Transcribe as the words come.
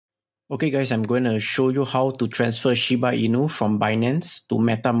Okay guys, I'm going to show you how to transfer Shiba Inu from Binance to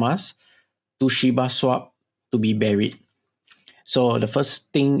MetaMask to ShibaSwap to be buried. So the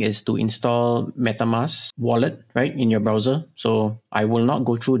first thing is to install MetaMask wallet, right, in your browser. So I will not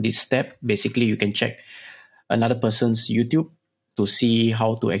go through this step. Basically, you can check another person's YouTube to see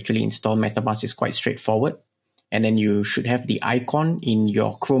how to actually install MetaMask. It's quite straightforward. And then you should have the icon in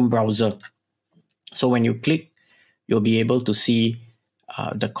your Chrome browser. So when you click, you'll be able to see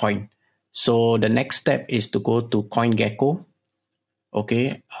the coin. So the next step is to go to CoinGecko.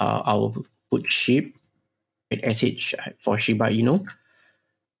 Okay, I'll put Shib with SH for Shiba Inu.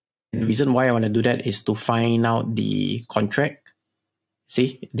 And the reason why I want to do that is to find out the contract.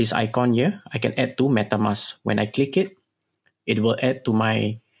 See this icon here, I can add to MetaMask. When I click it, it will add to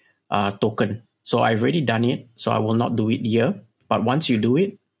my token. So I've already done it, so I will not do it here. But once you do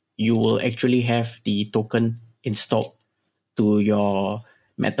it, you will actually have the token installed to your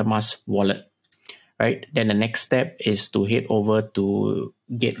MetaMask wallet, right? Then the next step is to head over to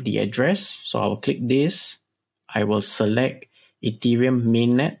get the address. So I'll click this. I will select Ethereum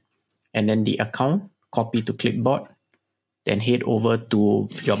Mainnet and then the account, copy to clipboard, then head over to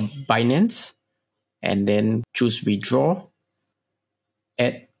your Binance and then choose withdraw,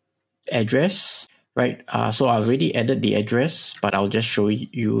 add address, right? So I've already added the address, but I'll just show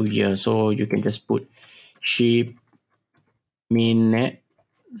you here. So you can just put Shib Mainnet,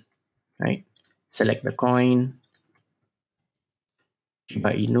 right? Select the coin,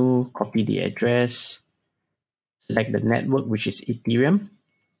 Shiba Inu, copy the address, select the network, which is Ethereum,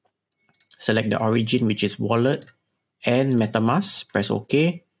 select the origin, which is wallet and MetaMask, press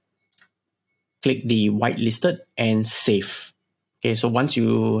OK, click the whitelisted and save. Okay, so once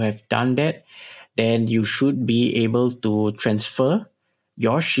you have done that, then you should be able to transfer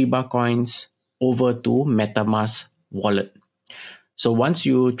your Shiba coins over to MetaMask wallet. So once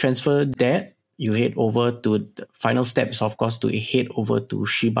you transfer that, you head over to the final steps, of course, to head over to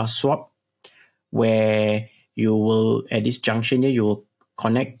ShibaSwap, where you will, at this junction here, you will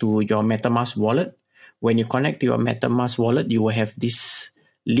connect to your MetaMask wallet. When you connect to your MetaMask wallet, you will have this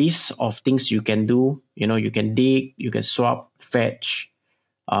list of things you can do. You know, you can dig, you can swap, fetch,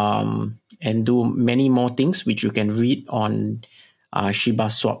 and do many more things which you can read on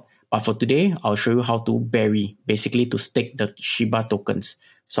ShibaSwap. But for today, I'll show you how to bury, basically to stake the Shiba tokens.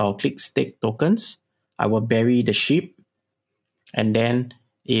 So I'll click stake tokens. I will bury the Shib, and then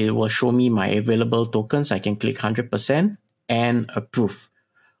it will show me my available tokens. I can click 100% and approve.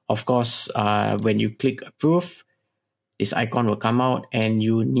 Of course, when you click approve, this icon will come out and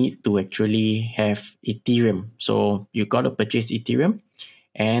you need to actually have Ethereum. So you got to purchase Ethereum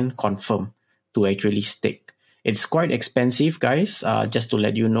and confirm to actually stake. It's quite expensive, guys. Just to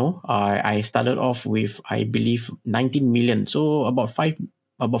let you know, I started off with, I believe, 19 million. So about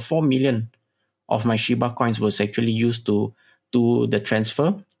 4 million of my Shiba coins was actually used to do the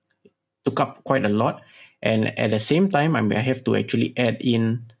transfer. Took up quite a lot. And at the same time, I have to actually add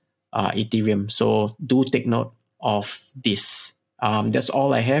in Ethereum. So do take note of this. That's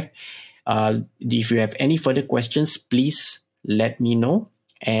all I have. If you have any further questions, please let me know.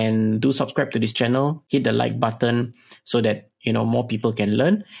 And do subscribe to this channel, hit the like button so that more people can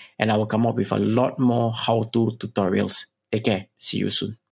learn, and I will come up with a lot more how-to tutorials. Take care. See you soon.